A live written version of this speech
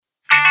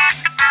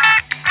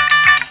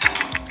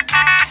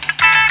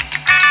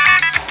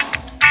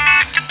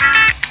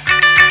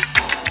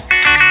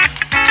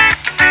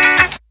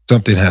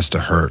something has to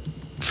hurt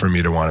for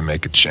me to want to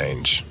make a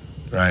change,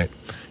 right?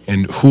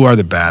 And who are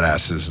the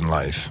badasses in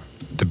life?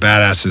 The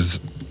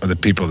badasses are the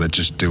people that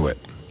just do it,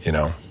 you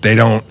know? They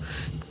don't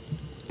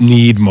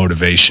need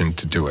motivation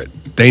to do it.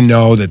 They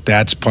know that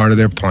that's part of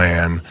their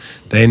plan.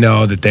 They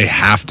know that they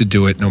have to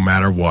do it no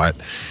matter what.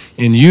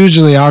 And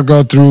usually I'll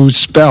go through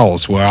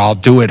spells where I'll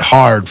do it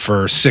hard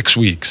for 6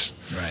 weeks.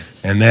 Right.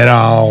 And then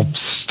I'll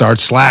start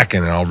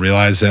slacking and I'll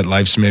realize that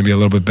life's maybe a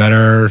little bit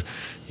better,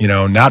 you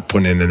know, not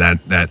putting in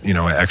that you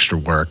know, extra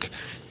work.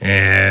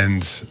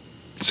 And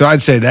so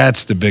I'd say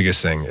that's the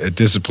biggest thing,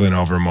 discipline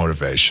over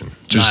motivation.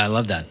 Just I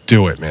love that.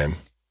 do it, man.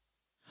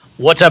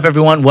 What's up,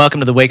 everyone?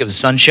 Welcome to the Wake of the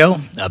Sun Show,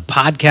 a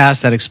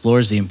podcast that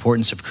explores the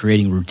importance of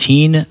creating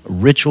routine,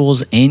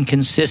 rituals, and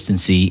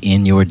consistency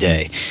in your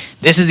day.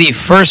 This is the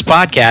first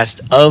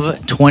podcast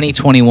of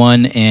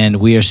 2021, and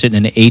we are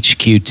sitting in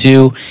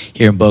HQ2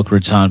 here in Boca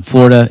Raton,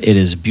 Florida. It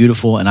is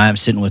beautiful, and I am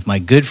sitting with my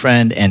good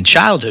friend and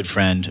childhood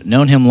friend,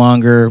 known him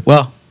longer.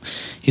 Well,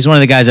 he's one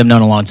of the guys I've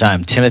known a long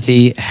time,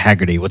 Timothy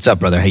Haggerty. What's up,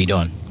 brother? How you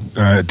doing?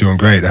 Doing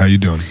great. How you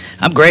doing?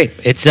 I'm great.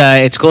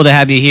 It's cool to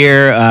have you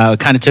here.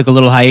 Kind of took a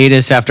little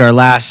hiatus after our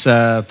last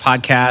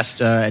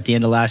podcast at the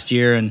end of last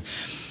year, and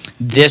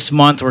this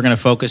month we're going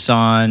to focus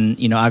on,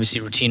 you know,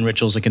 obviously routine,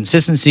 rituals, and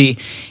consistency.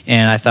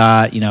 And I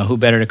thought, you know, who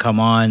better to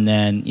come on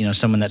than, you know,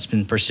 someone that's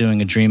been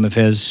pursuing a dream of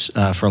his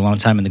for a long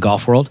time in the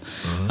golf world.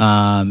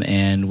 Mm-hmm.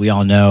 And we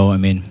all know, I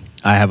mean,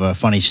 I have a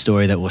funny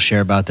story that we'll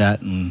share about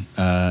that in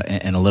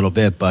a little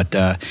bit. But,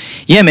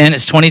 yeah, man,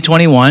 it's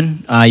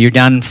 2021. You're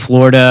down in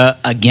Florida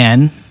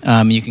again.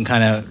 You can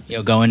kind of, you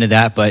know, go into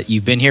that. But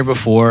you've been here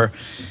before.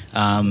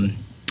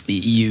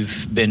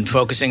 You've been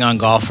focusing on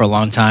golf for a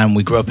long time.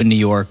 We grew up in New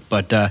York.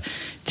 But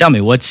tell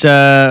me, what's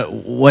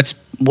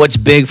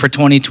big for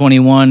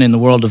 2021 in the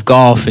world of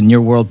golf, in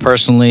your world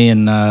personally,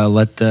 and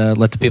let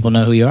the people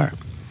know who you are.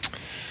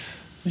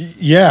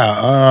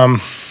 Yeah.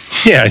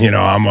 You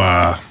know,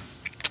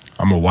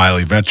 I'm a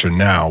wily veteran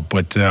now,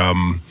 but,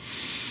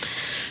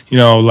 you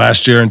know,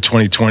 last year in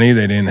 2020,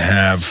 they didn't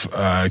have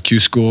Q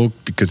School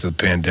because of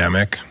the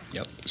pandemic.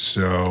 Yep.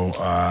 So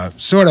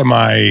sort of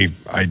my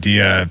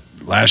idea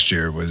last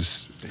year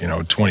was, you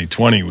know,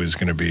 2020 was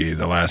going to be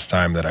the last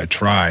time that I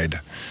tried.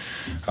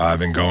 I've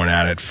been going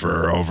at it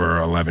for over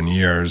 11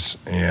 years.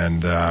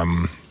 And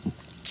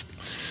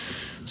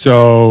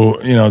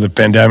so, you know, the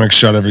pandemic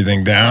shut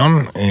everything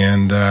down.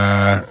 And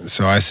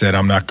so I said,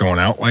 I'm not going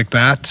out like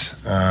that.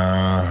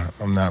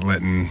 I'm not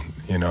letting,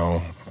 you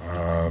know,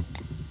 a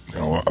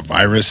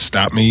virus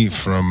stop me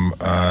from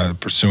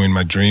pursuing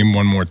my dream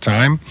one more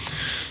time.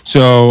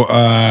 So,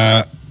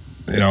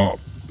 you know,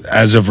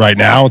 as of right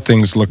now,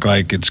 things look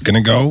like it's going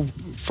to go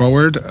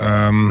forward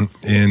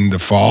in the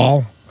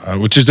fall,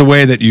 which is the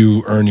way that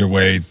you earn your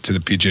way to the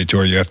PGA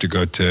Tour. You have to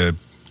go to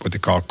what they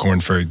call Korn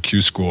Ferry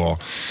Q School.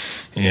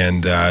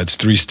 And it's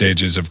 3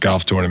 stages of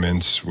golf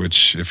tournaments,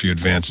 which if you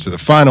advance to the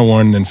final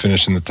one, then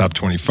finish in the top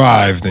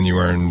 25, then you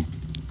earn,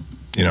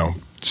 you know,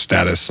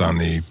 status on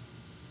the,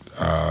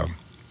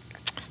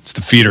 it's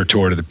the feeder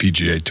tour to the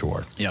PGA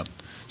Tour. Yep.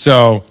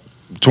 So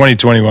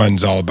 2021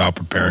 is all about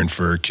preparing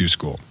for Q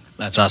School.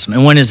 That's awesome.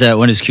 And when does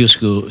Q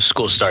School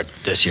start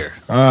this year?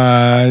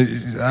 Roughly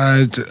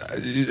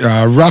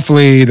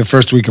the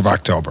first week of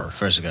October.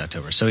 First week of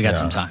October. So we got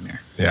some time here.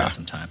 Yeah. Got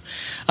some time.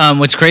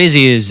 What's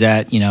crazy is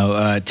that, you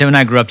know, Tim and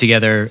I grew up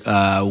together.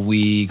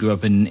 We grew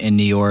up in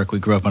New York. We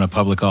grew up on a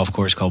public golf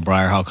course called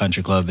Briar Hall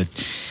Country Club.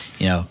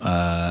 You know,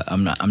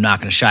 I'm not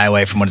going to shy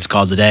away from what it's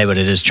called today, but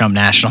it is Trump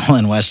National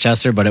in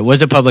Westchester. But it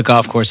was a public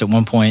golf course at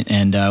one point,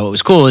 and what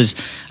was cool is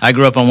I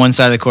grew up on one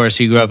side of the course,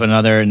 he grew up on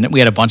another, and we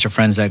had a bunch of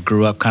friends that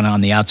grew up kind of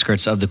on the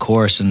outskirts of the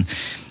course, and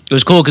it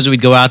was cool because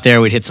we'd go out there,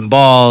 we'd hit some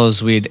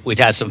balls, we'd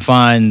had some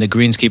fun. The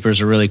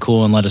greenskeepers were really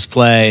cool and let us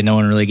play. No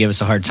one really gave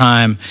us a hard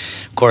time.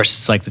 Of course,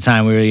 it's like the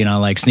time we were, you know,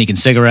 like sneaking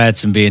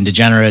cigarettes and being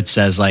degenerates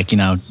as, like, you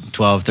know,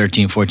 12,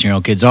 13,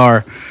 14-year-old kids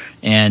are.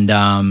 And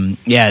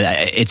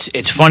yeah,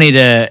 it's funny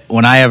to,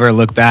 when I ever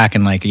look back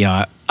and, like, you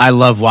know, I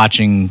love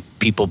watching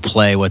people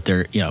play what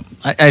they're, you know,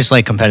 I just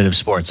like competitive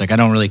sports. Like, I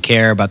don't really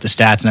care about the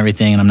stats and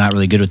everything, and I'm not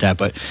really good with that.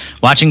 But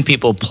watching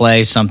people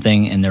play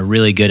something and they're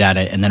really good at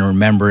it, and then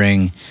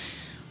remembering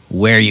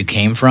where you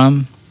came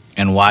from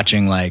and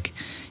watching, like,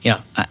 you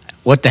know,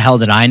 what the hell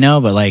did I know?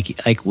 But like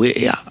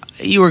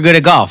you were good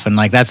at golf, and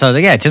like that's how I was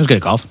like, yeah, Tim's good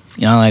at golf.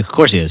 You know, like of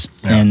course he is.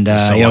 Yeah, and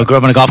so you know, we grew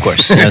up on a golf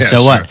course. You know, yeah, so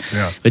sure. what?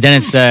 Yeah. But then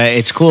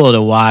it's cool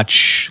to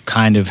watch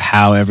kind of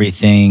how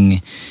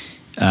everything.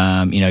 You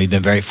know, you've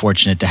been very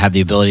fortunate to have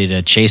the ability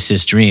to chase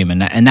this dream,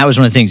 and that was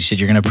one of the things you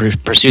said. You're going to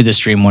pursue this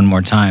dream one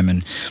more time,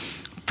 and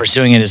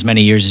pursuing it as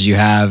many years as you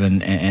have,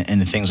 and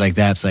the things like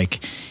that. It's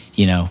like,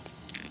 you know,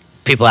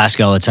 people ask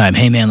you all the time,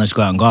 "Hey man, let's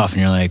go out and golf,"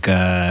 and you're like,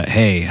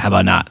 "Hey, how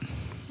about not?"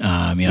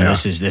 You know,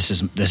 this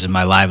is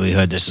my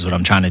livelihood. This is what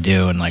I'm trying to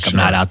do, and like, sure.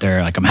 I'm not out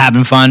there, like, I'm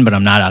having fun, but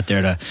I'm not out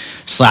there to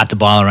slap the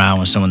ball around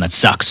with someone that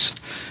sucks.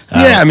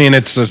 Yeah, I mean,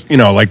 it's just, you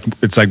know, like,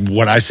 it's like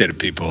what I say to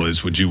people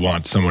is, would you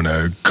want someone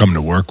to come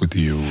to work with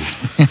you,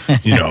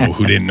 you know,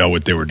 who didn't know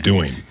what they were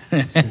doing?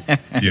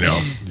 You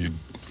know,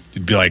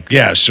 you'd be like,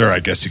 yeah, sure, I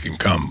guess you can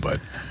come, but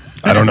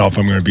I don't know if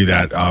I'm going to be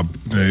that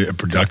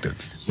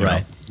productive.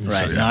 Right. know?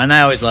 Right. So, yeah. No, and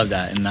I always love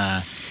that. And,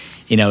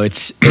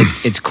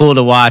 it's cool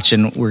to watch,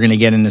 and we're going to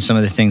get into some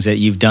of the things that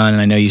you've done.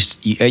 And I know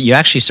you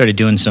actually started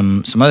doing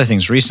some other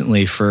things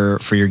recently for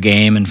your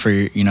game and for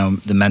your,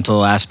 the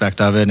mental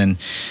aspect of it and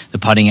the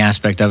putting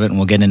aspect of it, and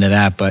we'll get into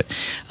that. But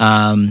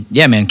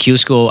yeah, man, Q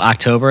School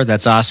October,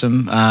 that's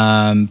awesome.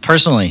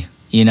 Personally,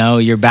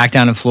 you're back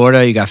down in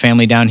Florida. You got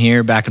family down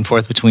here, back and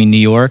forth between New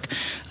York.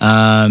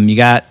 You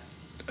got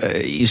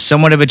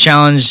somewhat of a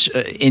challenge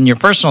in your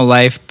personal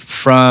life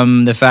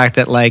from the fact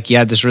that you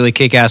had this really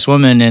kick-ass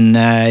woman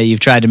and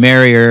you've tried to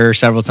marry her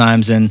several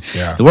times and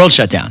the world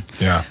shut down.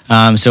 Yeah.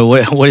 So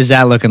what is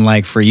that looking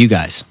like for you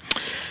guys?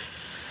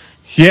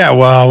 Yeah,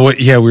 well,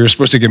 we were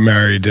supposed to get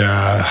married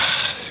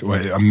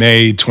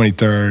May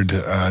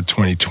 23rd,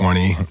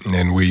 2020,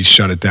 and we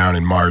shut it down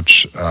in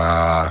March.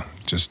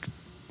 Just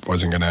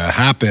wasn't going to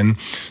happen.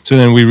 So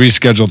then we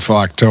rescheduled for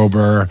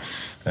October.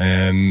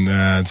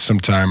 And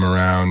sometime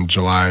around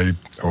July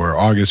or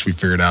August, we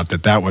figured out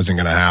that wasn't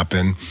going to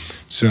happen.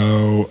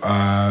 So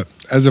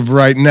as of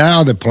right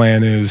now, the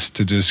plan is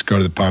to just go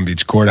to the Palm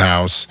Beach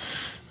courthouse,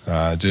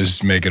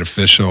 just make it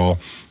official,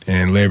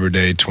 and Labor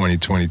Day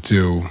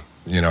 2022,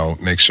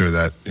 make sure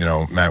that,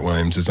 Matt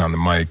Williams is on the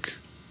mic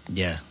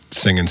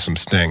singing some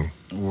Sting.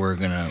 We're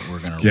gonna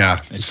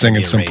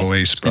singing some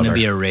Police. It's gonna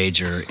be a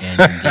rager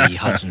in the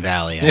Hudson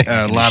Valley.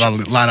 A lot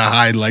of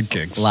high leg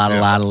kicks. A lot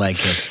of leg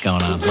kicks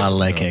going on. A lot of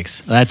leg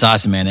kicks. Well, that's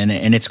awesome, man,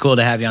 and it's cool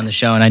to have you on the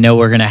show. And I know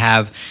we're gonna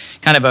have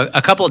kind of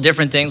a couple of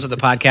different things with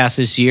the podcast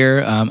this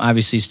year.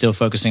 Obviously, still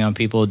focusing on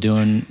people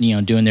doing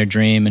their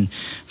dream and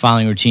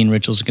following routine,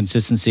 rituals, and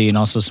consistency, and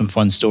also some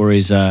fun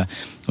stories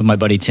with my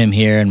buddy Tim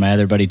here and my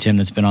other buddy Tim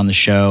that's been on the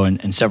show,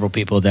 and several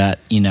people that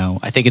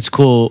I think it's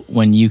cool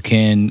when you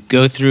can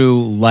go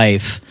through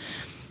life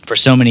for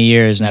so many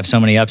years and have so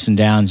many ups and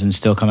downs and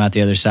still come out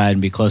the other side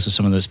and be close to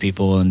some of those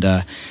people. And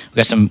we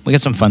got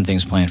some fun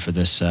things planned for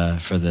this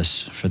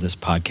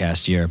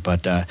podcast year.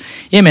 But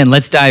yeah, man,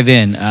 let's dive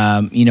in.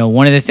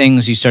 One of the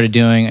things you started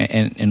doing,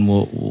 and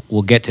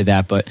we'll get to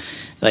that. But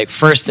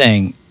first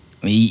thing,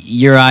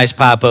 your eyes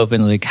pop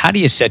open. How do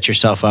you set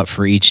yourself up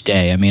for each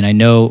day? I mean, I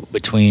know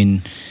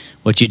between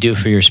what you do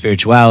for your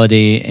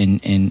spirituality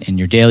and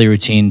your daily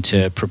routine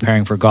to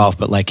preparing for golf,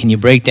 but can you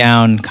break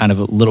down kind of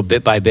a little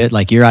bit by bit,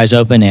 your eyes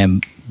open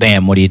and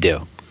bam, what do you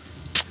do?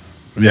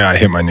 Yeah, I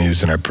hit my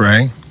knees and I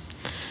pray.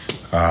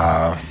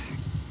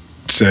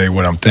 Say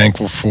what I'm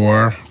thankful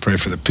for. Pray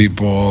for the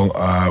people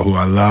who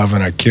I love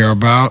and I care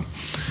about.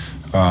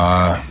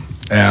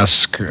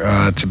 Ask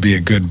to be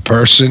a good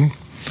person.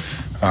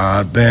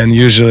 Then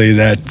usually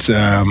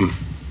that...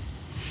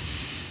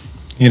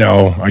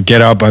 I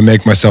get up, I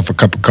make myself a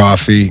cup of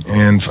coffee,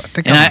 and I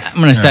think I'm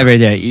going to stop right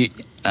there.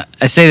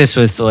 I say this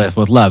with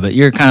love, but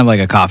you're kind of like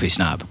a coffee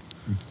snob.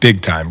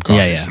 Big time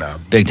coffee snob.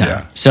 Big time.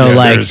 Yeah. So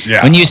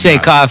when you say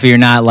coffee, you're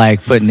not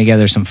putting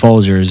together some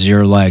Folgers.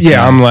 You're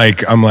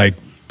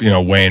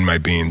I'm weighing my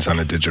beans on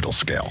a digital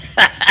scale.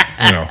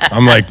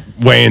 I'm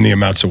weighing the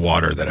amounts of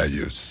water that I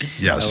use.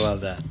 Yes. I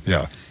love that.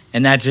 Yeah.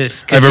 And that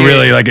just... I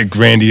have a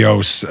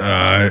grandiose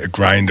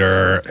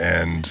grinder,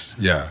 and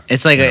yeah.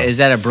 It's is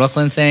that a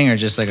Brooklyn thing or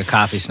just a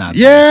coffee snob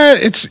thing? Yeah,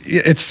 it's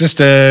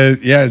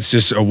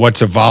just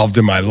what's evolved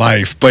in my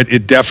life. But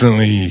it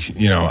definitely,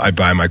 I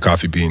buy my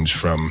coffee beans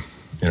from,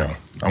 I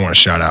want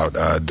to shout out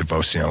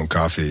Devoción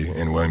Coffee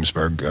in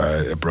Williamsburg,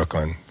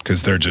 Brooklyn,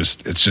 because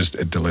it's just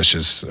a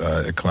delicious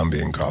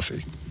Colombian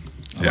coffee.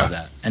 I love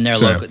that. And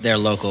they're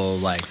local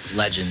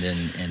legend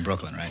in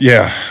Brooklyn, right?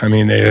 Yeah. I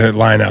mean, they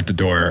line out the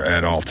door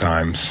at all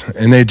times.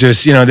 And they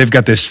just, they've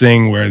got this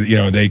thing where,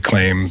 they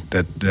claim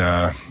that,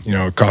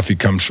 coffee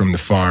comes from the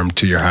farm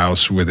to your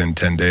house within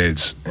 10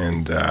 days.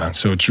 And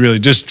so it's really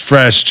just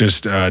fresh,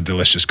 just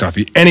delicious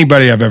coffee.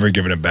 Anybody I've ever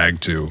given a bag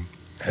to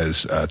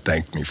has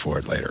thanked me for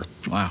it later.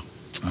 Wow.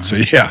 Uh-huh. So,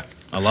 yeah.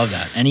 I love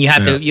that. And you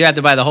have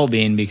to buy the whole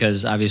bean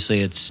because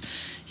obviously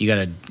you got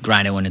to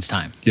grind it when it's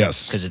time.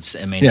 Yes. Because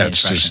it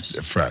maintains freshness.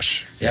 Just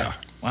fresh. Yeah.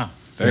 Wow.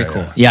 Very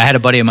cool. Yeah, I had a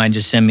buddy of mine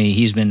just send me,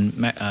 he's been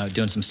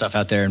doing some stuff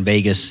out there in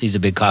Vegas. He's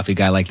a big coffee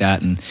guy like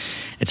that. And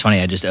it's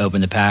funny, I just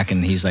opened the pack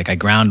and he's like, I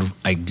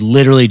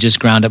literally just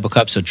ground up a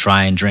cup, so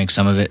try and drink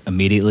some of it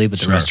immediately, but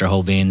the rest are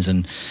whole beans,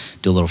 and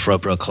do a little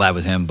Fropro collab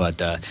with him.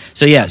 But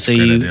so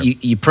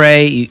you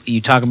pray, you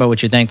talk about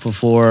what you're thankful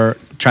for,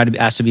 try to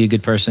ask to be a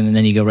good person, and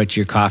then you go right to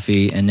your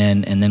coffee, and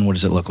then what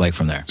does it look like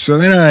from there? So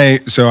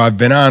I've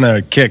been on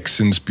a kick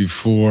since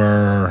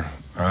before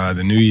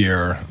the new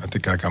year. I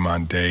think I'm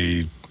on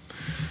day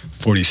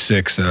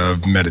 46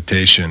 of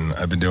meditation.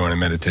 I've been doing a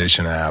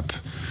meditation app,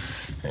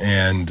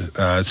 and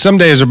some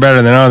days are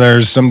better than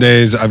others. Some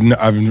days I've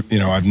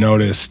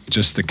noticed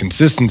just the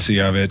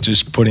consistency of it.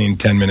 Just putting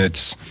 10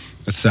 minutes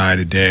aside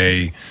a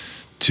day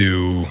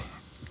to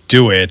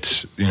do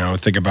it.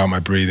 Think about my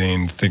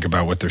breathing. Think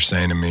about what they're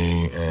saying to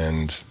me,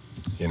 and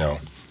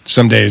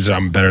some days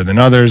I'm better than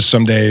others.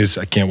 Some days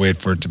I can't wait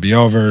for it to be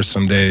over.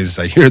 Some days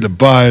I hear the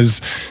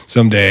buzz.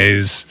 Some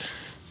days,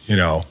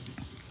 yeah.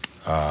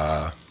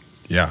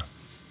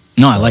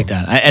 No, I like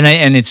that.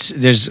 And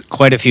there's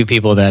quite a few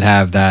people that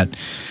have that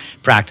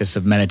practice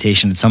of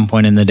meditation at some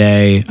point in the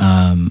day.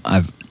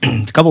 I've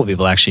a couple of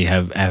people actually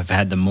have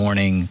had the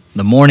morning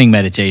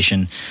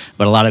meditation,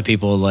 but a lot of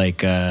people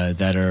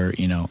that are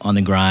on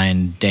the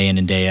grind day in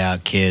and day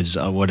out, kids,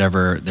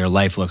 whatever their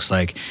life looks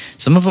like.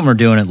 Some of them are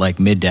doing it like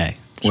midday,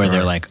 where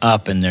they're like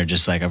up and they're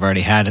just like, I've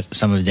already had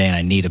some of the day and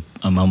I need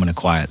a moment of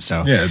quiet.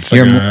 So yeah, it's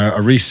like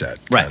a reset,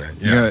 right?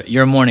 Yeah.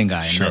 You're a morning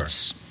guy, and sure.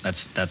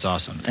 That's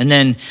awesome. And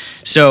then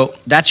so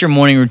that's your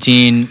morning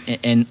routine.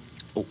 And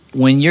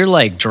when you're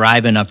like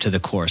driving up to the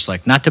course,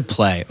 like not to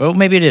play, or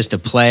maybe it is to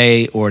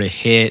play or to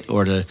hit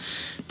or to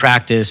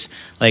practice,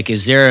 like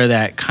is there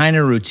that kind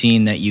of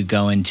routine that you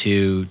go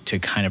into to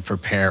kind of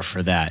prepare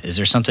for that? Is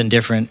there something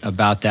different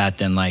about that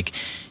than like,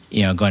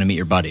 going to meet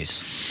your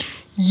buddies?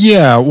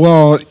 Yeah,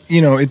 well,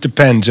 it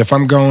depends. If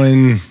I'm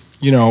going,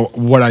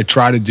 what I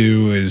try to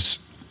do is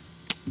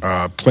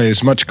play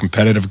as much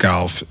competitive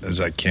golf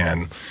as I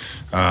can.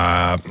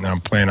 I'm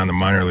playing on the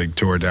minor league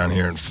tour down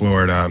here in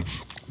Florida.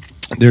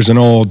 There's an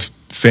old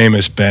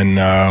famous Ben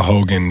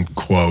Hogan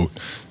quote.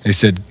 They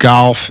said,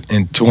 golf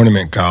and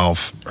tournament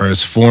golf are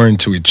as foreign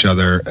to each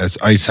other as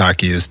ice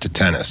hockey is to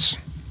tennis.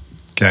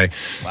 Okay?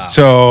 Wow.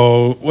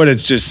 So what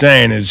it's just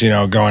saying is,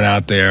 going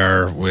out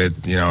there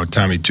with,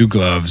 Tommy Two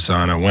Gloves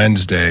on a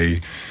Wednesday,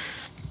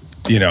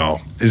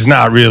 is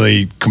not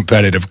really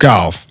competitive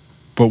golf.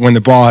 But when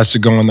the ball has to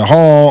go in the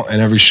hole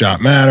and every shot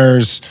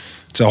matters,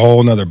 it's a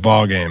whole nother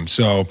ball game.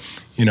 So,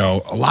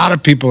 a lot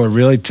of people are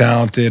really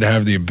talented,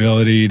 have the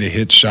ability to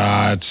hit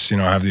shots,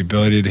 have the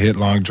ability to hit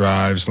long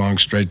drives, long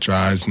straight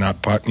drives,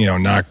 knock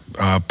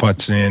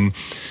putts in.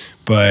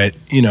 But,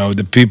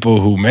 the people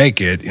who make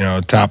it,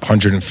 top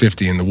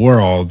 150 in the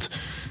world,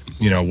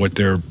 what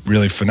they're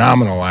really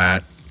phenomenal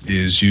at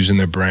is using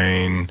their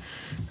brain,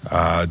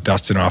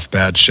 dusting off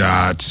bad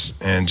shots,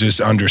 and just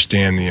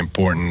understand the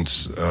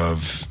importance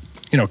of,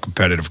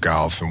 competitive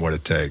golf and what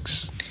it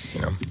takes.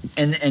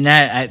 And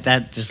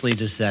that just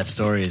leads us to that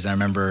story. Is I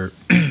remember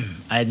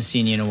I hadn't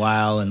seen you in a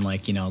while, and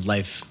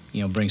life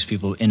brings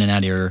people in and out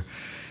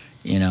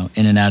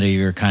of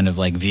your kind of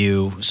like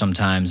view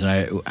sometimes.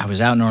 And I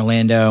was out in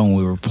Orlando and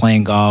we were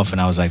playing golf,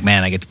 and I was like,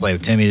 man, I get to play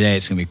with Timmy today.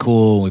 It's gonna be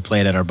cool. We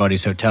played at our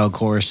buddy's hotel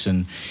course,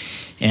 and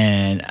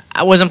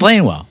I wasn't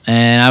playing well,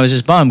 and I was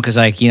just bummed because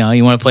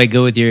you want to play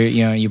good with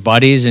your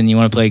buddies, and you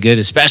want to play good,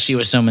 especially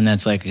with someone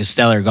that's like a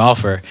stellar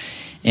golfer.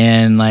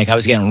 And I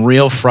was getting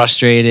real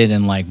frustrated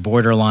and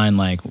borderline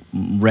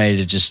ready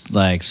to just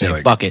say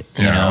fuck it,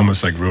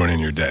 almost like ruining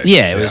your day.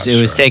 Yeah, it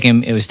was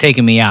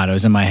taking me out. It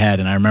was in my head,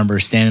 and I remember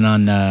standing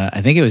on I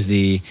think it was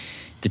the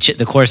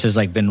course has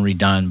been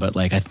redone, but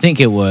I think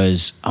it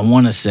was, I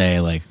want to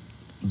say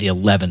the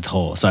 11th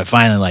hole. So I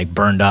finally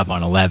burned up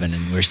on 11,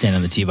 and we were standing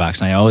on the tee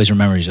box, and I always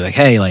remember he's like,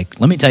 hey,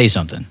 let me tell you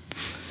something,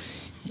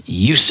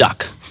 you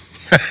suck.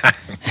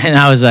 And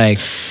I was like,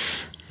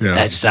 yeah.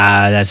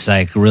 That's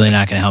really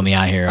not going to help me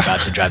out here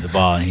about to drive the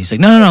ball. And he's like,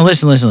 no,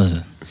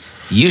 listen.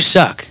 You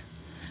suck.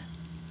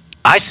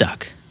 I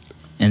suck.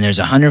 And there's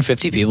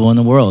 150 people in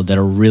the world that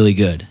are really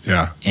good.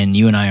 Yeah. And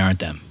you and I aren't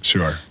them.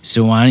 Sure.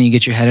 So why don't you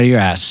get your head out of your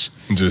ass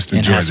and just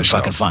enjoy have some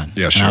yourself. Fucking fun?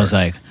 Yeah, sure. And I was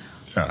like,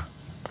 yeah.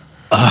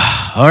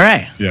 All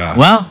right. Yeah.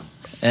 Well,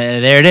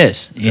 there it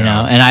is, you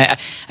know. And I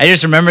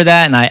just remember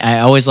that, and I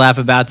always laugh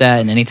about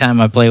that. And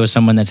anytime I play with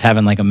someone that's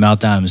having a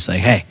meltdown, I'm just like,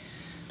 hey,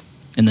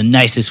 in the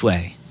nicest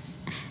way,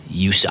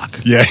 you suck.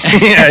 Yeah.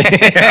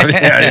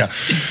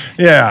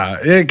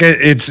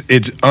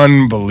 It's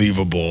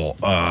unbelievable.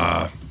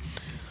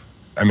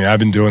 I've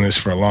been doing this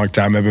for a long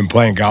time. I've been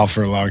playing golf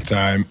for a long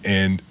time,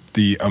 and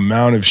the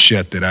amount of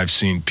shit that I've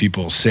seen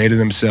people say to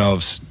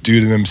themselves, do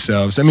to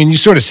themselves. You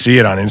sort of see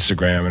it on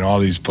Instagram and all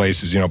these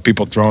places,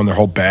 people throwing their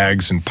whole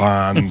bags in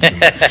ponds,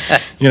 and,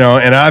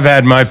 and I've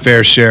had my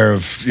fair share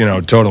of,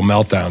 total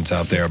meltdowns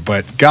out there,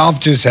 but golf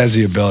just has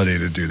the ability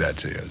to do that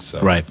to you.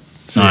 So. Right.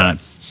 So, yeah.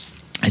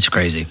 It's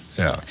crazy.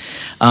 Yeah.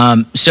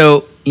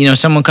 So,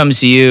 someone comes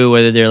to you,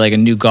 whether they're a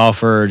new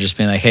golfer or just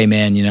being like, hey,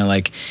 man,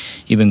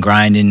 you've been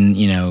grinding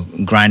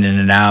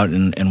it out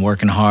and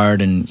working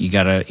hard, and you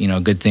got a,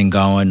 good thing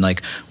going.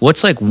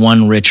 What's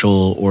one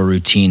ritual or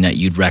routine that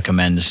you'd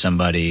recommend to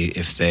somebody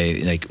if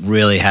they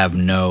really have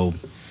none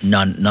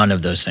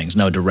of those things,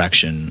 no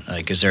direction?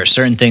 Is there a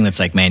certain thing that's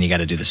man, you got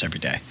to do this every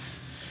day?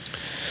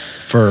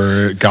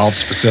 For golf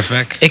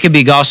specific? It could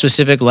be golf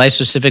specific, life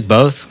specific,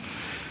 both.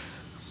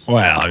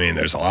 Well,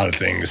 there's a lot of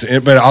things,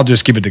 but I'll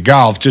just keep it to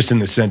golf, just in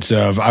the sense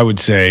of, I would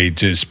say,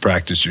 just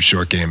practice your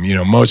short game.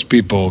 Most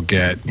people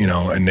get,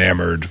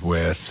 enamored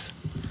with,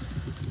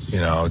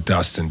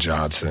 Dustin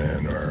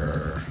Johnson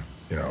or,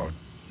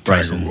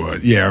 Bryson. Tiger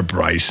Woods. Yeah, or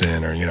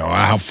Bryson, or,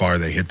 how far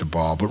they hit the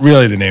ball. But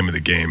really the name of the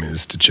game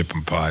is to chip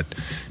and putt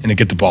and to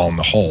get the ball in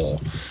the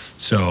hole.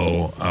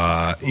 So,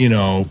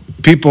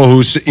 people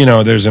who,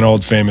 there's an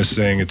old famous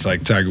thing. It's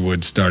like Tiger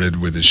Woods started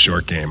with his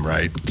short game,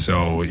 right?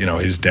 So,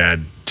 his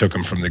dad took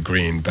him from the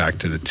green back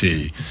to the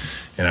tee.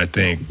 And I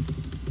think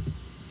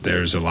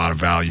there's a lot of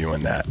value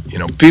in that.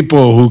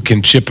 People who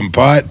can chip and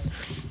putt,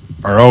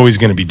 are always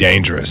going to be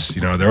dangerous.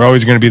 You know, they're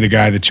always going to be the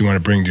guy that you want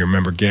to bring to your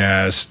member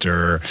guest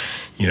or,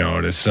 you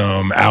know, to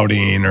some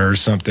outing or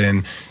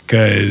something,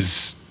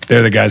 because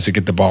they're the guys that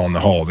get the ball in the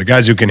hole. The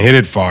guys who can hit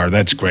it far,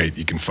 that's great.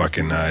 You can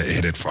fucking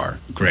hit it far.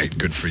 Great,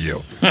 good for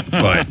you.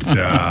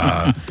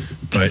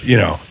 But you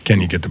know,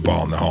 can you get the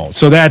ball in the hole?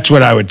 So that's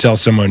what I would tell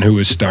someone who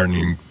is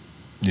starting,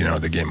 you know,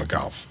 the game of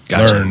golf.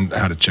 Gotcha. Learn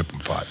how to chip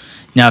and putt.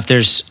 Now, if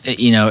there's,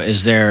 you know,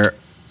 is there,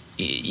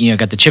 you know,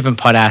 got the chip and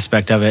putt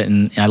aspect of it,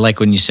 and I like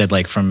when you said,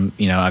 like, from,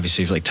 you know,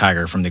 obviously like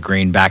Tiger, from the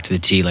green back to the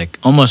tee, like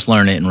almost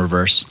learn it in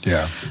reverse.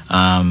 Yeah.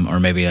 Or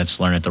maybe that's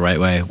learn it the right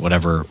way,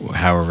 whatever,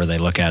 however they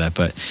look at it.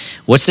 But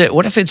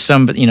what if it's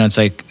some, you know, it's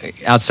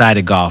like outside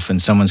of golf and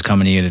someone's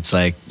coming to you and it's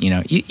like, you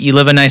know, you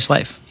live a nice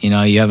life, you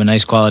know, you have a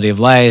nice quality of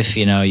life,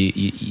 you know,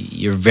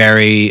 you're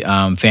very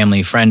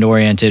family friend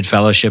oriented,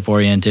 fellowship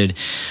oriented.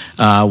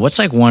 What's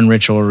like one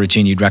ritual or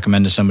routine you'd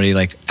recommend to somebody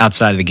like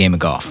outside of the game of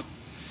golf?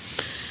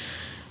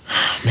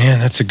 Man,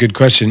 that's a good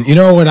question. You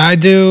know what I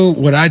do?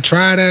 What I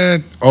try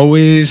to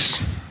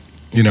always,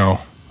 you know,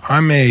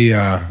 I'm you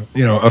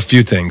know, a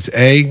few things.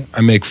 I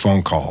make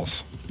phone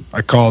calls.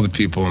 I call the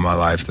people in my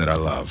life that I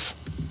love.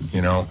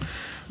 You know,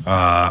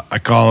 I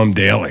call them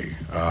daily.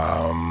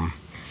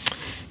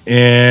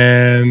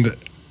 And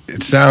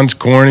it sounds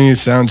corny, it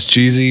sounds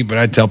cheesy, but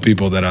I tell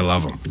people that I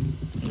love them.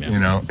 Yeah. You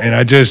know,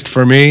 and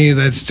for me,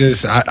 that's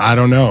just, I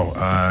don't know.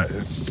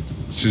 It's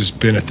just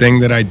been a thing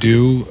that I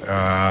do.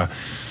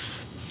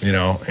 You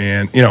know,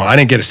 and, you know, I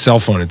didn't get a cell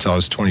phone until I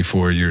was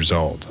 24 years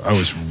old. I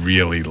was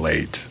really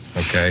late,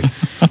 okay?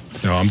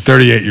 So I'm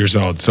 38 years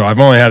old, so I've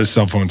only had a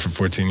cell phone for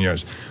 14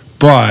 years.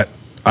 But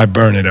I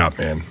burn it up,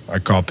 man. I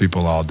call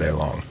people all day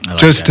long. Like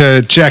just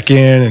to check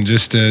in and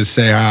just to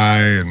say hi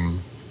and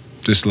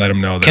just let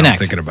them know that I'm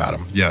thinking about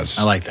them. Yes.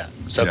 I like that.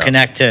 So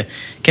connect to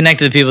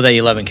the people that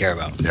you love and care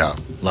about. Yeah.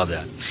 Love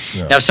that.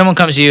 Yeah. Now, if someone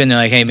comes to you and they're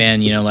like, hey,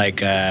 man, you know,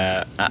 like,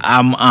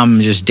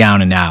 I'm just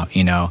down and out,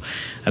 you know.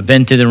 I've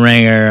been through the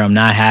ringer. I'm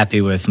not happy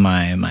with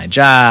my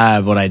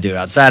job, what I do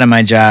outside of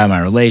my job,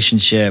 my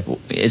relationship.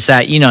 It's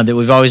that, you know, that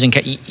we've always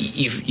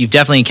you've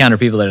definitely encountered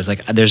people that it's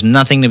like there's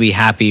nothing to be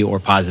happy or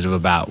positive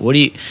about. What do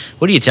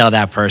you tell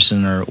that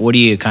person, or what do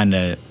you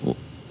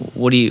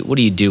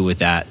do with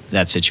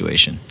that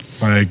situation?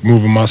 Like,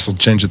 move a muscle,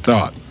 change a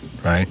thought,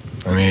 right?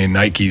 I mean,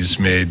 Nike's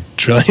made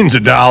trillions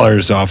of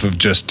dollars off of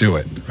just do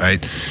it,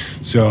 right?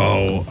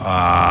 So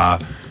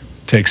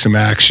take some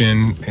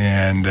action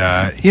and,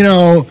 you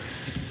know,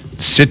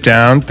 sit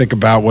down, think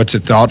about what's a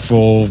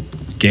thoughtful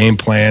game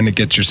plan to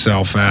get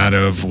yourself out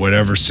of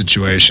whatever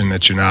situation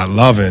that you're not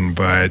loving.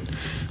 But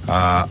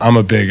I'm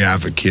a big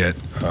advocate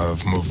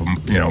of move a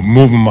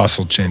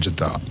muscle, change a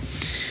thought.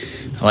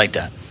 I like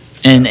that.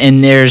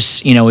 And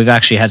there's, you know, we've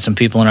actually had some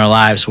people in our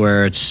lives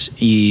where it's,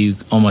 you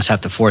almost have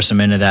to force them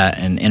into that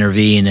and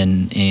intervene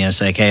and you know,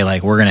 it's like, hey,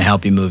 like, we're going to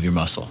help you move your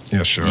muscle.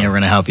 Yeah, sure. You know, we're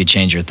going to help you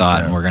change your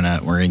thought, and we're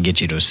going to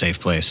get you to a safe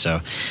place. So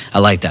I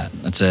like that.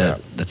 That's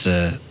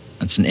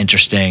an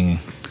interesting,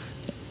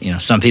 you know,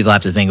 some people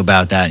have to think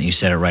about that, and you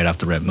said it right off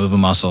the rip. Move a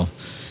muscle,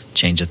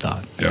 change a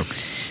thought. Yep.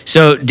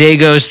 So day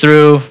goes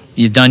through,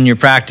 you've done your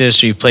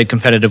practice, or you've played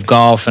competitive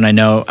golf, and I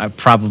know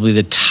probably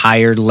the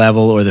tired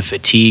level or the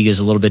fatigue is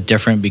a little bit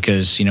different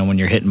because, you know, when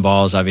you're hitting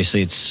balls,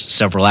 obviously it's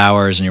several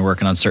hours and you're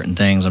working on certain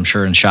things, I'm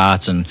sure, in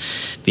shots and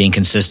being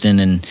consistent,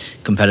 and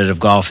competitive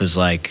golf is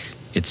like,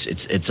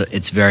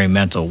 it's very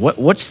mental.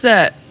 What's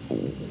the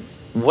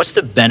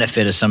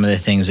benefit of some of the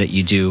things that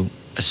you do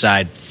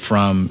aside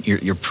from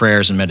your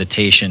prayers and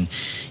meditation?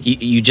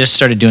 You just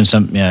started doing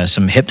some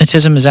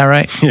hypnotism, is that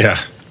right? Yeah.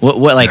 What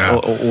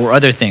or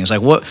other things?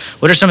 Like what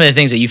are some of the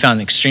things that you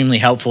found extremely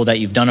helpful that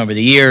you've done over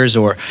the years,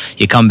 or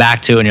you come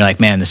back to and you're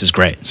like, man, this is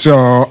great?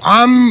 So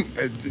I'm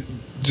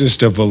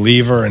just a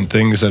believer in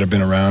things that have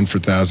been around for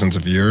thousands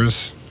of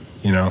years,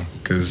 you know,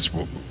 because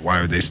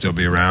why would they still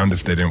be around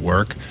if they didn't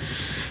work?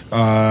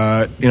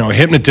 You know,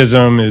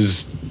 hypnotism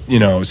is, you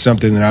know,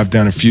 something that I've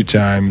done a few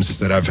times,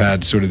 that I've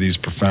had sort of these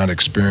profound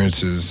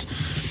experiences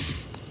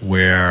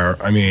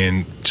where, I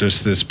mean,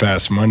 just this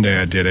past Monday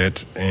I did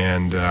it,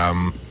 and,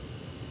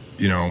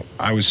 you know,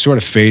 I was sort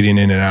of fading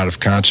in and out of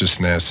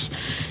consciousness,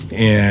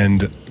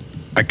 and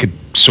I could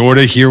sort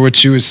of hear what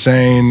she was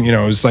saying. You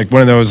know, it was like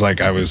one of those,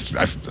 like I was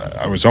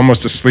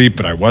almost asleep,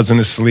 but I wasn't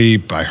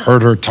asleep. I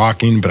heard her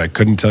talking, but I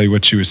couldn't tell you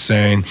what she was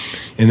saying.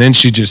 And then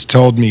she just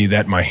told me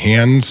that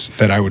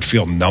that I would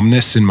feel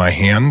numbness in my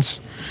hands.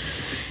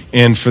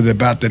 And for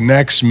about the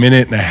next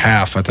minute and a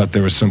half, I thought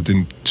there was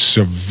something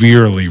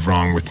severely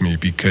wrong with me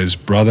because,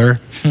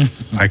 brother,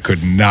 I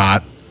could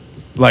not,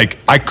 like,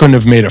 I couldn't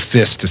have made a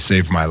fist to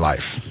save my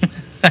life.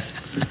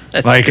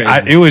 That's like,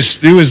 crazy.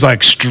 it was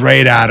like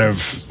straight out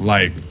of,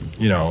 like,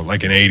 you know,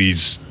 like an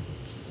 80s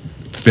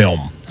film.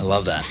 I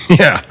love that.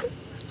 Yeah.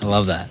 I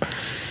love that.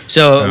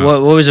 So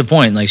what was the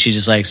point? Like, she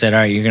just like said, all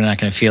right, you're not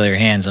going to feel your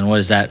hands. And what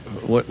does that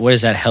help you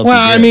do?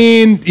 Well, I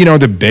mean, you know,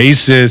 the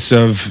basis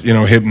of, you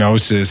know,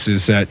 hypnosis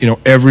is that, you know,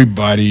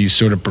 everybody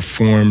sort of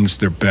performs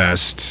their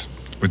best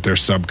with their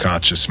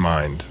subconscious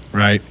mind,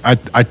 right? I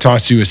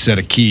toss you a set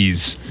of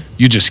keys,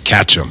 you just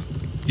catch them.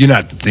 you're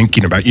not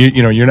thinking about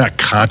you're not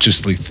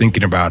consciously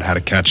thinking about how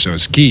to catch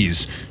those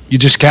keys. You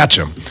just catch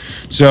them.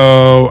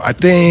 So I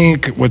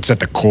think what's at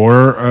the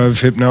core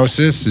of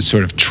hypnosis is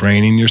sort of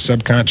training your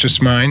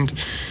subconscious mind,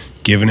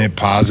 giving it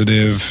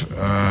positive,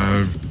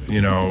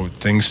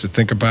 things to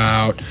think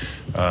about,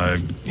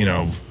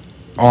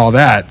 all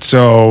that.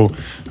 So,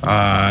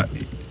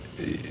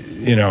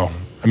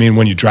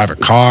 when you drive a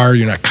car,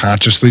 you're not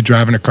consciously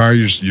driving a car.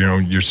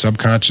 Your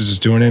subconscious is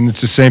doing it. And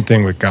it's the same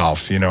thing with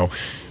golf.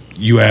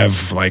 You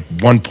have like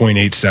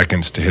 1.8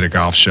 seconds to hit a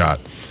golf shot,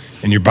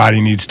 and your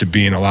body needs to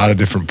be in a lot of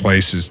different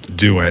places to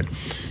do it.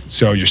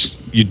 So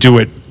you do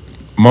it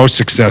most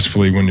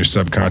successfully when your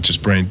subconscious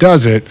brain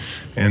does it,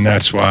 and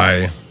that's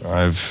why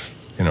I've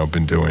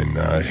been doing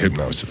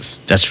hypnosis.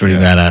 That's pretty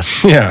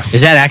badass. Yeah.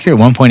 Is that accurate?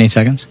 1.8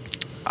 seconds?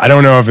 I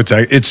don't know if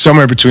it's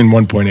somewhere between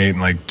 1.8 and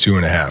like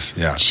 2.5.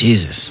 Yeah.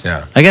 Jesus.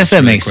 Yeah. I guess that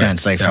really makes quick.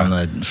 sense. Like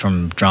Yeah.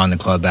 from drawing the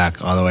club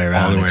back all the way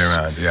around. All the way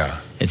around. Yeah.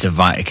 It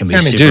can be Yeah,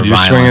 I mean, super dude,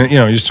 violent.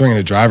 you're swinging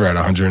a driver at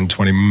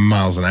 120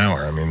 miles an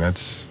hour. I mean,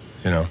 that's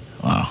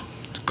Wow.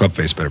 club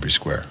face better be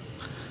square.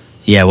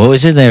 Yeah. What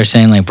was it they were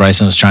saying? Like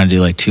Bryson was trying to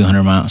do like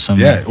 200 miles.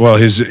 Something. Yeah. Well,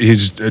 he's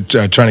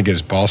trying to get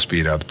his ball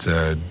speed up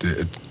to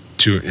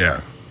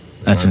yeah.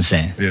 That's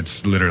insane.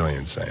 It's literally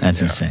insane.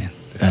 That's Yeah. insane.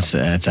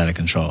 That's out of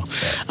control.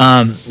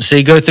 So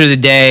you go through the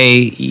day,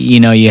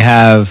 you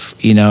have,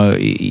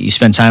 you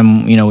spend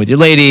time, with your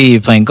lady, you're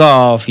playing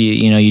golf,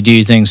 you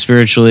do things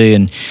spiritually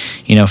and,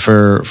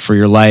 for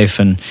your life.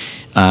 And,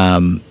 I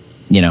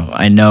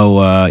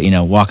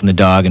know, walking the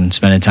dog and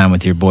spending time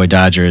with your boy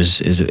Dodger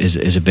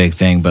is a big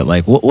thing. But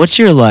like, what's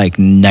your like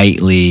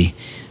nightly,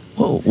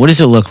 what does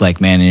it look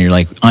like, man? And you're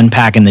like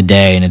unpacking the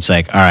day and it's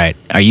like, all right,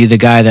 are you the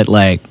guy that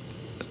like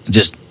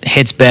just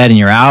hits bed and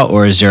you're out,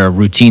 or is there a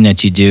routine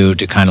that you do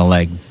to kind of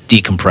like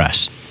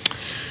decompress?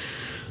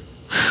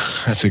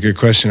 That's a good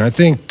question. I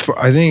think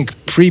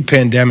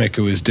pre-pandemic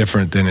it was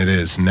different than it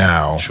is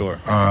now. Sure.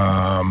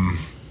 I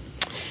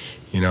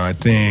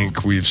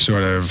think we've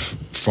sort of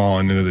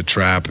fallen into the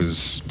trap,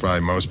 as probably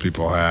most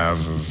people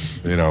have,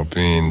 of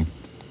being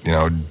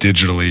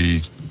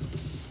digitally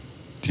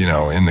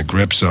in the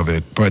grips of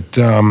it. But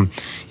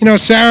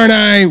Sarah and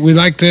I, we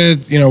like to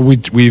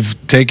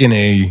we've taken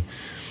a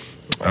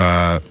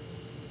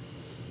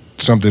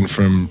something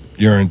from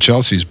your and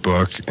Chelsea's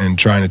book and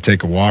trying to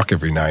take a walk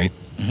every night.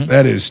 Mm-hmm.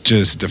 That is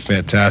just a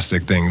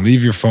fantastic thing.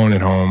 Leave your phone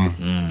at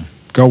home,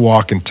 go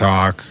walk and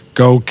talk,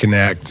 go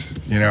connect,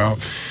 eat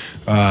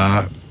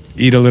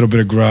a little bit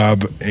of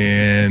grub.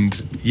 And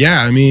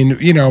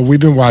we've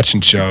been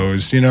watching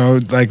shows,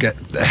 like a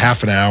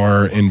half an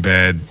hour in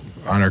bed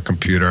on our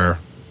computer,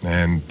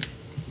 and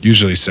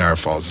usually Sarah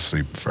falls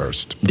asleep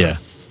first. Yeah.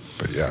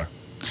 But yeah.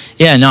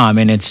 Yeah, no, I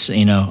mean, it's,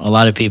 a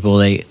lot of people,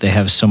 they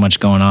have so much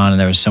going on and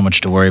there was so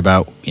much to worry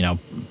about,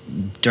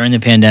 during the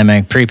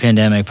pandemic,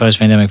 pre-pandemic,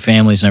 post-pandemic,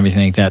 families and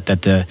everything like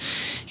that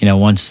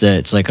once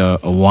it's like a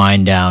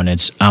wind down,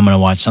 I'm going to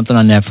watch something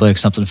on Netflix,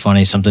 something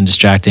funny, something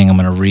distracting, I'm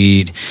going to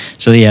read.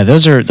 So yeah,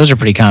 those are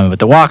pretty common, but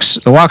the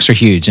walks are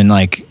huge. And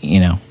like,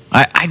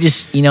 I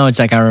just, it's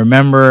like, I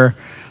remember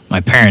my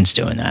parents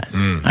doing that.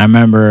 I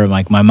remember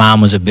like my mom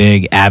was a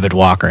big avid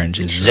walker and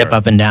just zip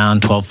up and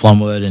down 12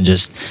 Plumwood and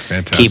just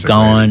keep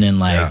going. And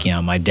like,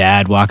 my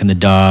dad walking the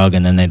dog,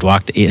 and then they'd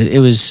walk. It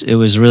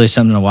was really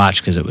something to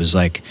watch, because it was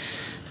like,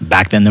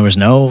 back then there was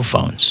no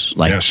phones,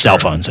 like cell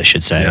phones, I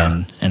should say.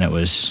 Yeah. And it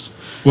was.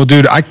 Well,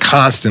 dude, I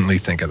constantly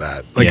think of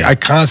that. Like, I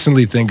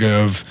constantly think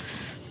of,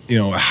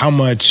 how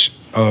much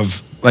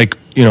of, like,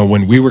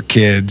 when we were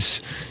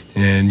kids,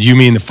 and you,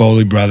 me, and the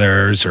Foley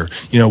brothers, or,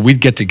 we'd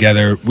get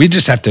together. We'd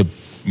just have to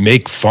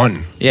make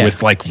fun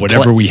with, like,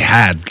 whatever we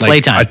had. Like,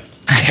 playtime.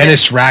 A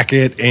tennis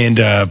racket and,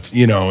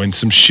 and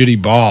some shitty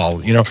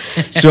ball,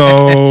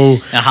 So...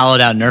 A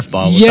hollowed out Nerf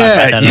ball. We'll talk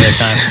about that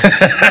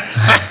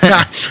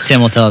another time.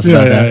 Tim will tell us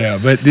about that. Yeah.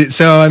 But,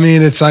 so, I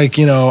mean, it's like,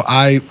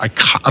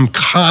 I'm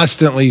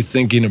constantly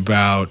thinking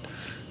about,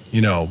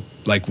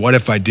 like, what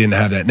if I didn't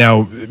have that?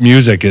 Now,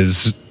 music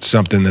is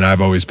something that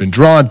I've always been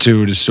drawn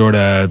to sort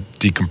of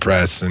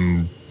decompress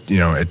and,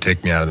 it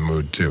take me out of the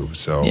mood too.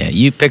 So yeah,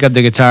 you pick up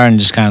the guitar and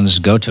just kind of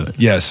just go to it.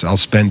 Yes, I'll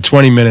spend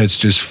 20 minutes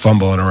just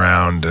fumbling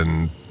around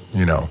and,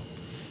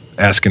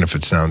 asking if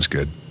it sounds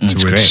good.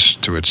 That's great.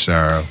 To which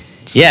Sarah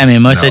says, yeah, I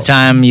mean, most no. of the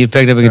time you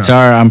picked up a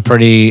guitar, I'm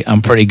pretty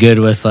good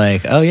with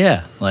like, oh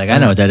yeah, like I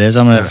know what that is.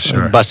 I'm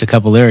gonna bust a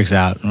couple lyrics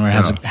out and we're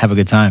gonna have a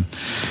good time.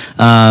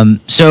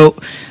 So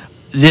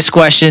this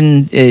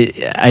question,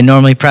 I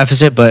normally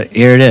preface it, but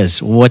here it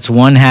is. What's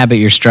one habit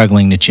you're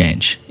struggling to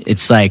change?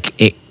 It's like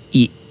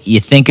you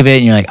think of it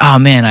and you're like, oh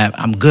man,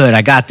 I'm good,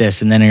 I got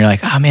this, and then you're like,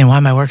 oh man, why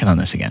am I working on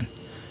this again?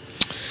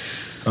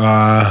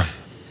 Yeah,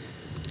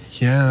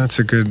 that's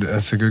a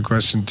good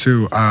question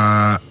too.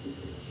 I'd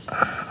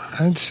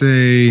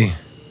say,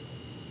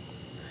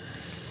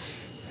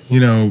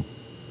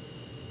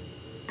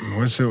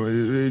 what's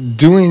it,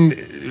 doing,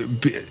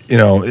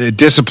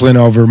 discipline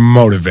over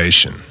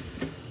motivation.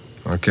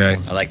 Okay.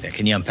 I like that.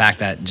 Can you unpack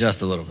that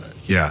just a little bit?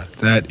 Yeah,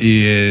 that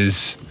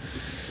is,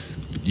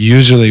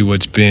 usually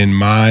what's been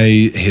my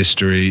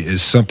history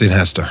is something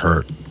has to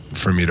hurt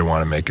for me to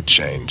want to make a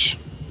change,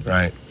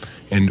 right?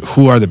 And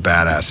who are the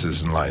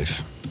badasses in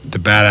life? The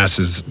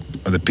badasses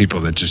are the people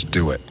that just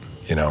do it,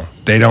 you know?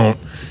 They don't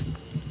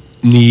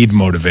need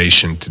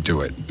motivation to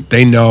do it.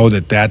 They know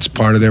that that's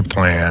part of their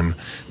plan.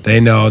 They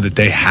know that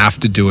they have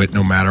to do it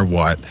no matter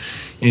what.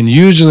 And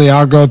usually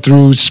I'll go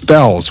through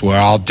spells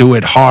where I'll do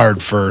it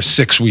hard for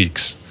 6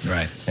 weeks.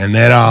 Right. And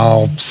then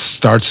I'll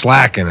start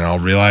slacking and I'll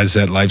realize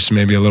that life's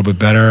maybe a little bit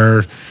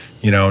better,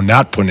 you know,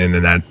 not putting in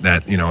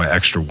that you know,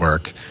 extra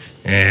work.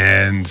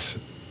 And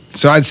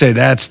so I'd say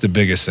that's the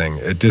biggest thing,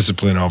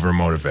 discipline over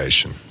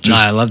motivation. No,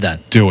 I love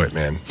that. Do it,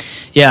 man.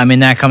 Yeah, I mean,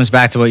 that comes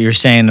back to what you're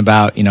saying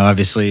about, you know,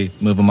 obviously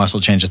move a muscle,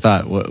 change a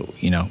thought.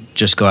 You know,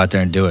 just go out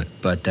there and do it.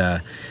 But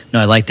no,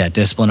 I like that,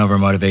 discipline over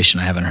motivation.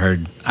 I've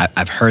heard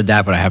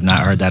that, but I have not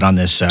heard that on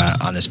this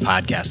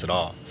podcast at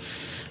all.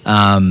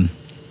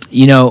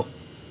 You know,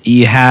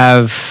 you've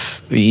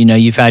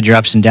had your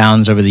ups and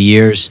downs over the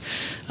years.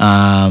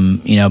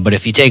 You know, but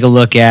if you take a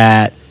look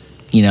at,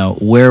 you know,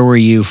 where were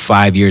you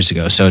 5 years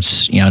ago? So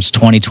it's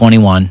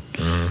 2021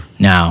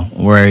 now.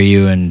 Where are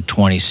you in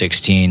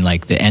 2016?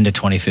 Like the end of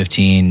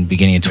 2015,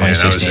 beginning of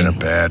 2016? Man, I was in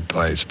a bad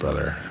place,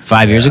 brother.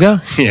 5 years ago?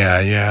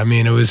 Yeah. I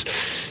mean, it was,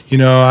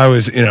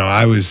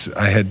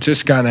 I had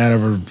just gotten out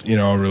of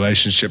a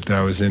relationship that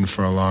I was in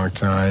for a long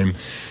time.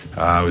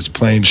 I was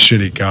playing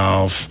shitty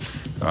golf.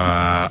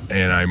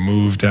 And I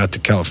moved out to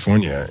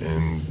California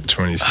in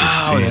 2016.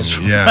 Oh, that's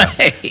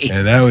right.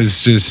 And that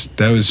was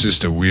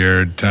just a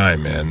weird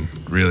time, man.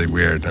 Really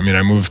weird. I mean,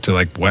 I moved to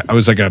I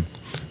was like a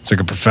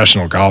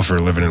professional golfer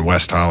living in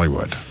West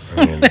Hollywood.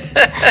 I mean,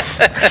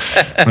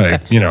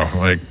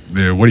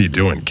 what are you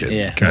doing, kid?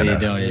 Yeah, Kinda. what are you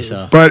doing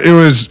yourself? But it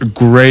was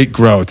great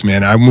growth,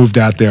 man. I moved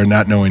out there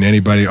not knowing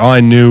anybody. All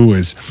I knew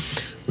was,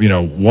 you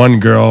know, one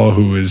girl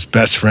who was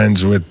best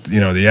friends with, you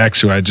know, the ex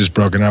who I had just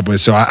broken up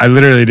with. So I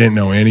literally didn't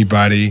know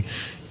anybody.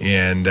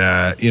 And,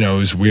 you know, it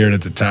was weird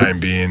at the time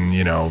being,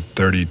 you know,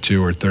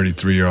 32 or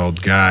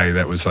 33-year-old guy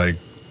that was like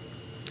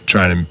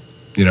trying to,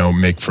 you know,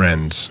 make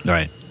friends.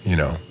 Right. You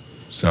know,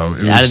 so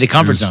it out of the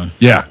comfort zone.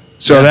 Yeah.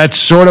 So that's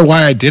sort of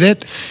why I did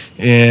it.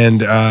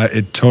 And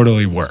it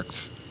totally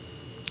worked.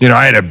 You know,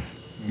 I had a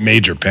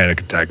major panic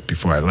attack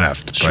before I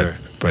left. Sure.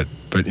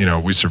 But you know,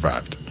 we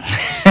survived.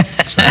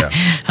 So, yeah.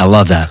 I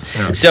love that.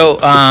 Yeah. So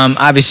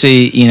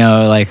obviously, you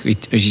know, like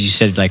as you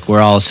said, like we're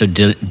all so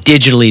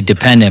digitally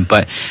dependent.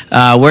 But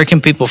where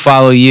can people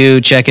follow you,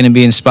 check in, and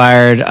be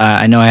inspired?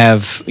 I know I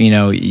have, you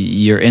know,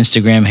 your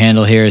Instagram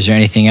handle here. Is there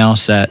anything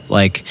else that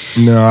like?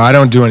 No, I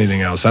don't do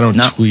anything else. I don't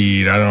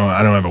tweet. I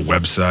don't have a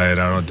website.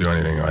 I don't do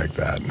anything like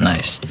that. No.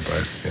 Nice.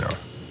 But you know.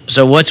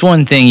 So what's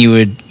one thing you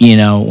would, you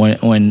know,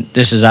 when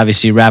this is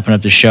obviously wrapping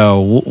up the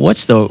show,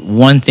 what's the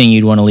one thing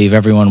you'd want to leave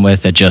everyone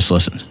with that just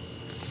listened?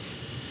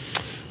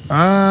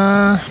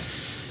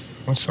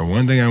 What's the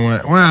one thing I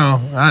want?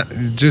 Well,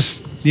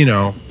 just, you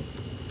know,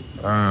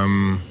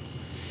 the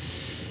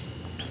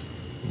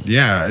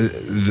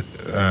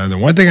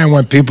one thing I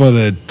want people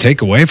to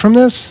take away from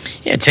this?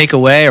 Yeah, take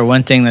away, or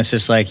one thing that's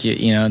just like,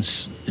 you know,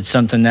 it's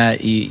something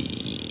that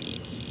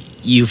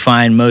you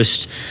find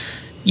most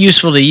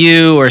useful to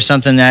you, or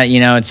something that, you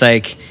know, it's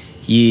like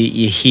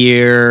you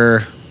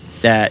hear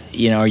that,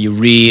 you know, or you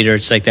read, or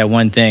it's like that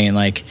one thing, and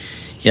like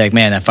you're like,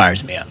 man, that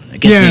fires me up. It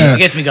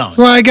gets me going.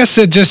 Well, I guess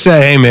it just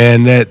say, hey,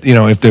 man, that, you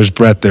know, if there's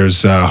breath,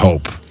 there's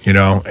hope. You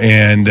know,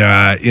 and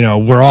you know,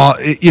 we're all,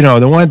 you know,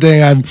 the one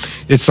thing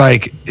it's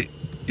like,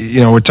 you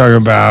know, we're talking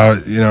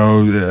about, you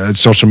know,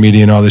 social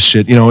media and all this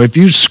shit. You know, if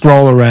you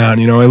scroll around,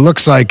 you know, it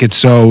looks like it's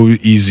so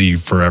easy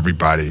for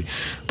everybody,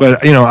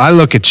 but you know, I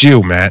look at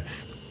you, Matt,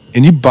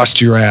 and you bust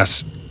your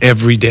ass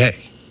every day.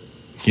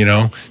 You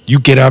know, you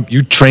get up,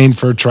 you train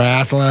for a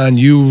triathlon,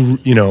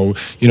 you know,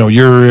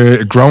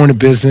 you're growing a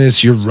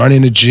business, you're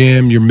running a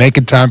gym, you're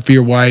making time for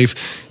your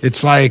wife.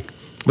 It's like,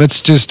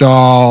 let's just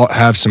all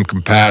have some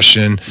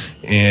compassion,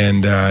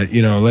 and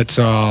you know, let's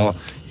all,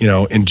 you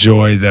know,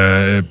 enjoy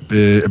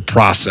the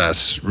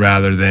process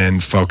rather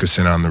than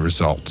focusing on the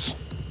results.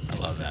 I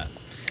love that.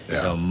 Yeah.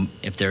 So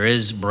if there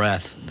is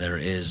breath, there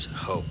is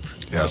hope.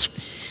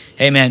 Yes.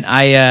 Hey man,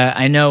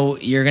 I know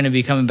you're going to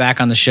be coming back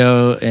on the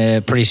show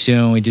pretty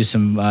soon. We do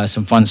some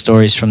fun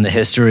stories from the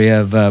history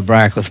of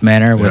Briarcliff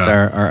Manor with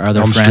our other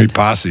Elm friend, Street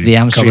Posse, the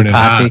Elm Street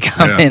Posse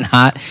coming in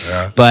hot.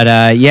 Yeah.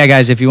 But yeah,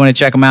 guys, if you want to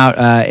check them out,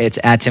 it's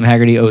at Tim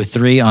Haggerty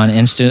 03 on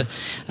Insta.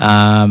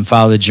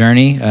 Follow the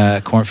journey.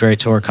 Corn Ferry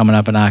Tour coming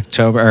up in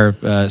October,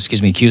 or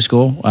Q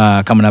School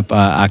coming up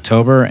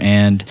October,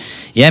 and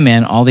yeah,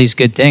 man, all these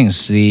good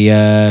things.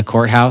 The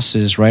courthouse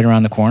is right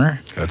around the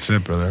corner. That's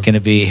it, brother. Going to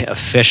be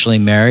officially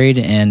married,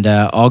 and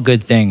all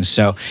good things.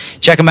 So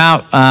check them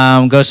out.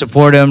 Go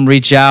support them.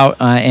 Reach out.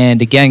 And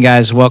again,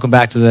 guys, welcome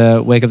back to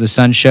the Wake Up the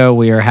Sun show.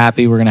 We are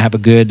happy. We're going to have a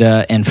good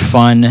and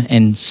fun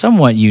and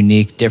somewhat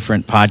unique,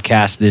 different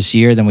podcast this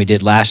year than we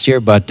did last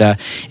year. But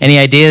any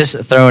ideas,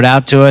 throw it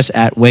out to us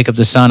at Wake Up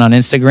the Sun on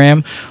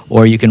Instagram,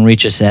 or you can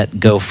reach us at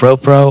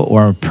GoFroPro,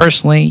 or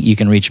personally, you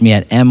can reach me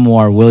at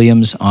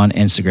MWarWilliams on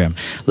Instagram.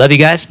 Love you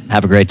guys.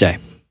 Have a great day.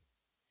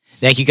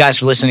 Thank you guys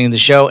for listening to the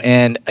show.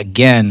 And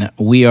again,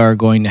 we are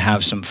going to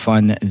have some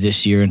fun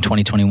this year in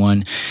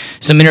 2021.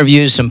 Some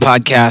interviews, some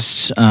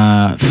podcasts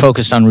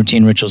focused on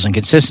routine, rituals, and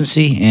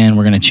consistency. And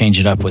we're going to change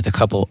it up with a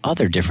couple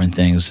other different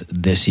things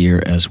this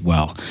year as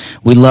well.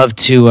 We'd love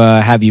to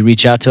have you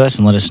reach out to us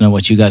and let us know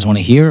what you guys want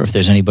to hear, or if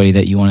there's anybody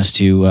that you want us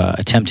to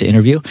attempt to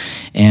interview.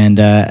 And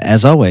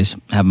as always,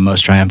 have a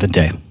most triumphant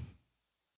day.